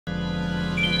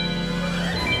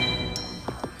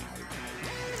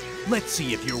Let's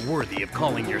see if you're worthy of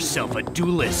calling yourself a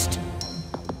duelist.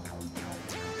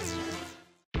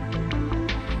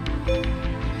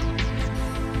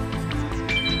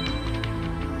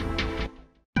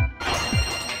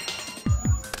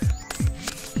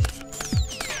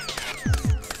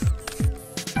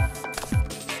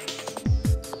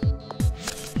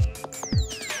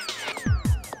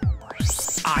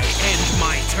 I end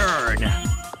my turn.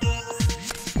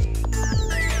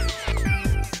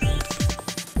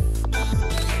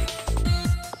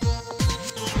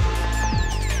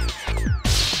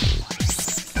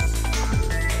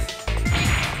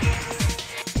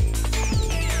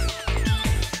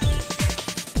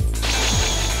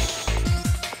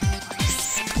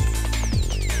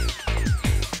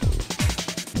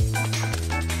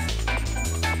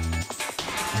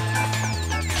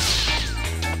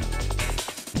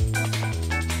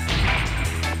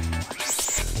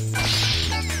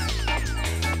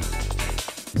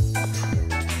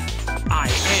 I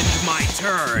end my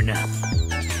turn.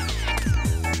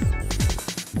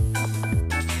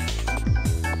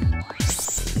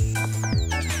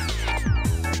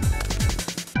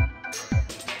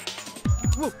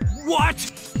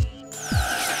 What?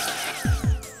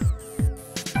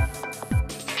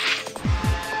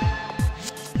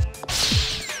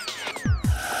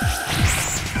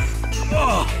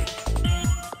 Ugh.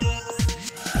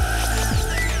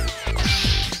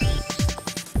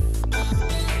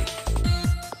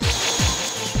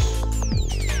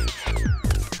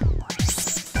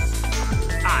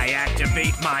 I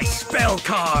activate my spell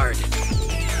card.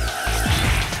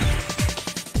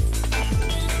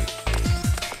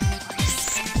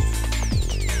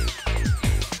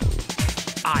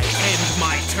 I end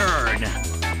my turn.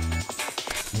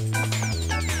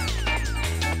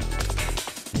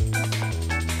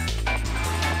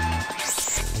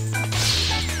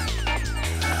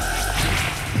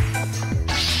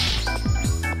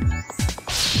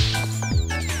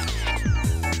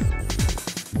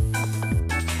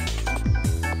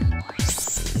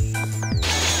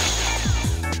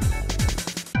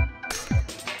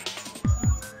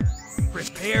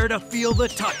 Prepare to feel the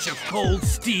touch of cold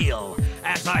steel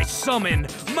as I summon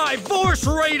my Force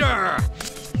Raider!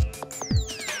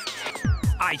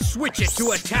 I switch it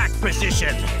to attack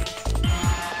position.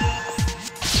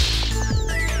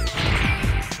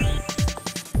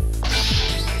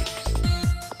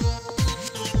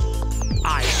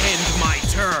 I end my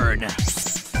turn.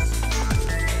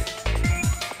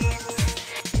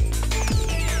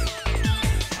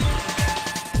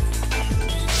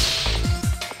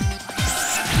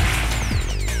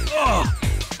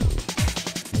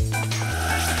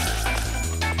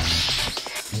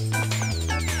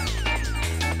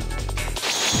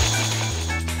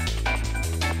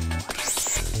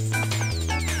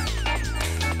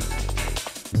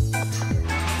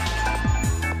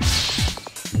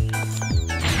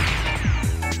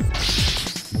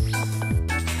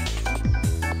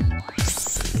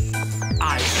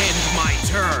 I end my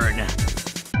turn.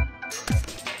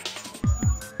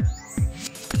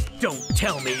 Don't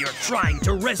tell me you're trying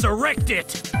to resurrect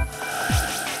it!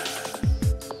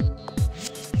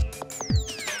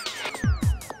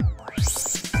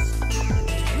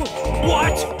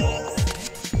 What?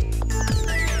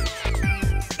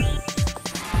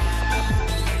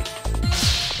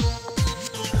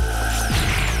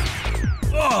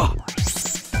 Ugh!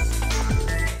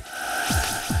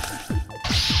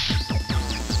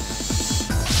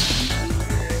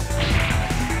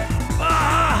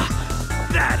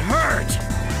 That hurt!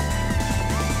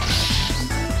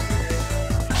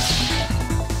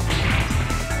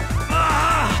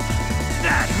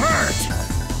 That hurt!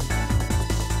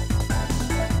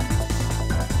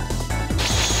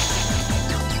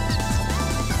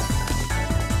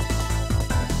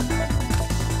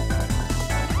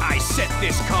 I set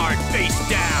this card face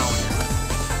down.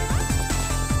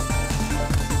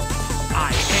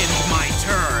 I end my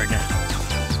turn.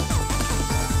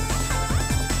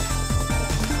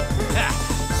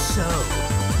 So,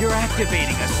 you're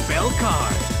activating a spell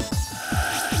card.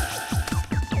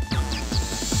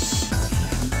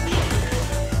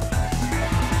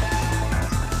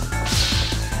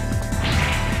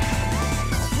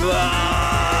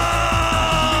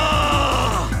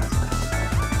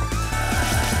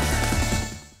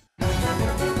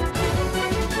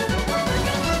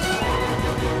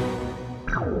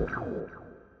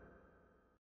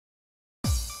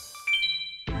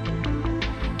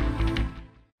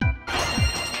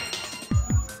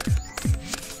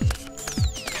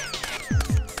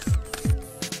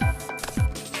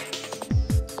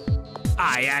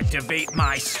 I activate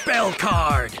my spell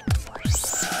card.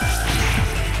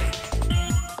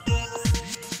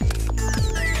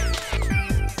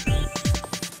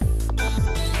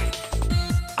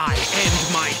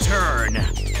 turn.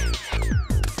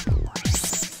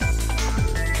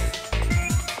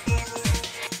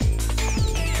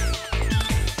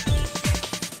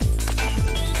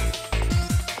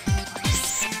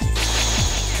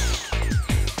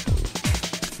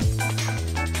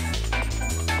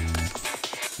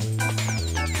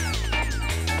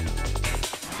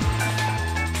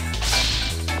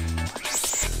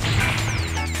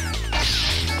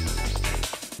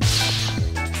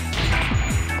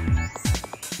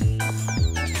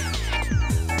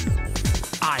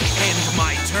 I end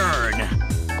my turn.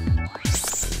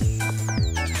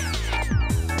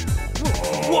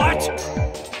 What?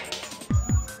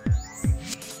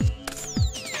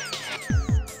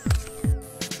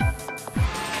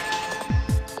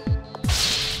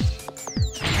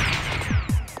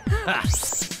 Ha,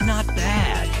 not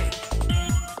bad.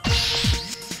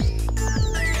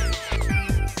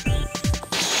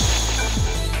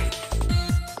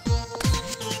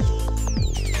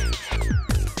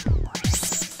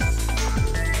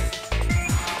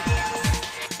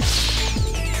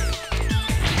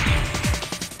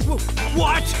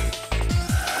 What?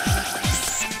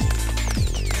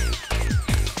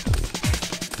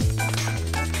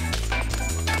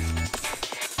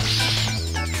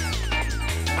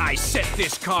 I set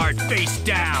this card face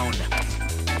down.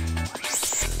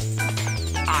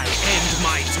 I end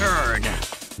my turn.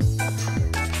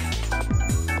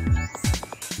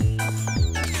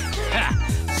 Ha,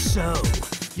 so,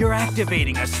 you're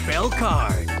activating a spell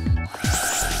card.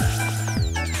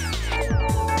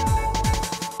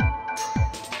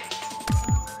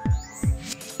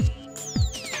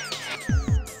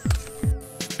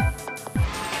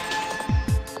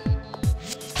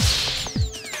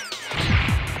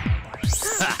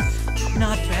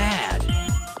 Not bad.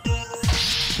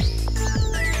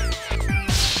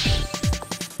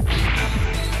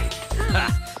 Ha,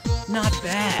 not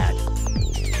bad.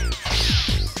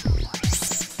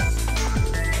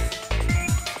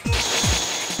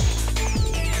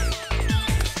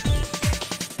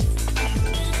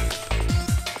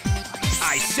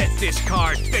 I set this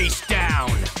card face down.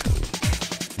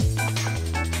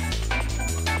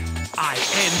 I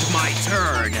end my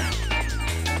turn.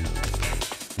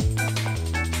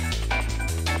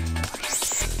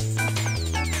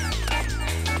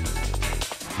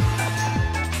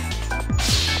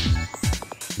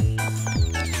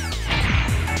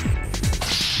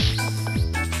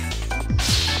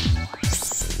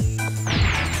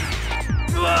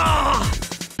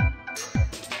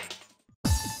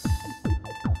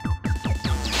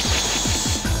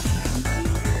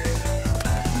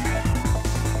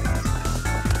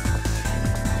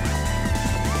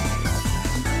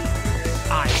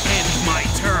 I end my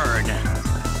turn.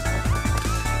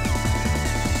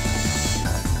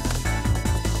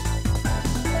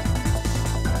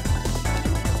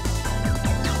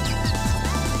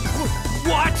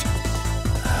 What?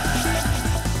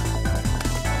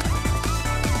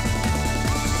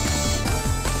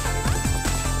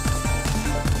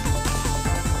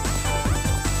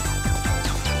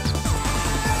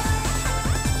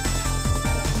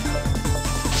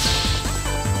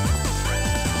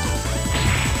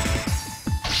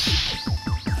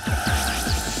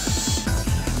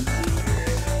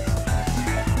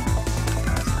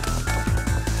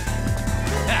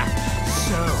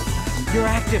 You're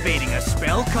activating a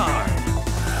spell card.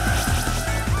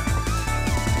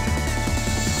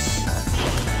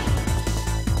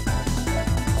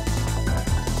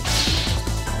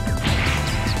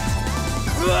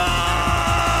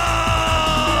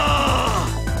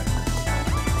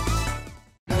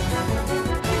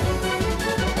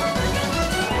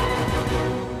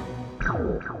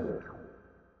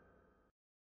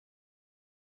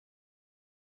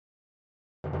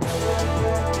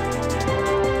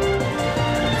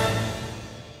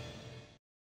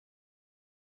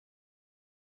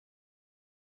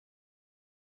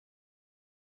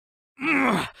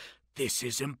 This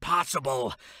is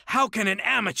impossible. How can an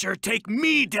amateur take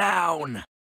me down?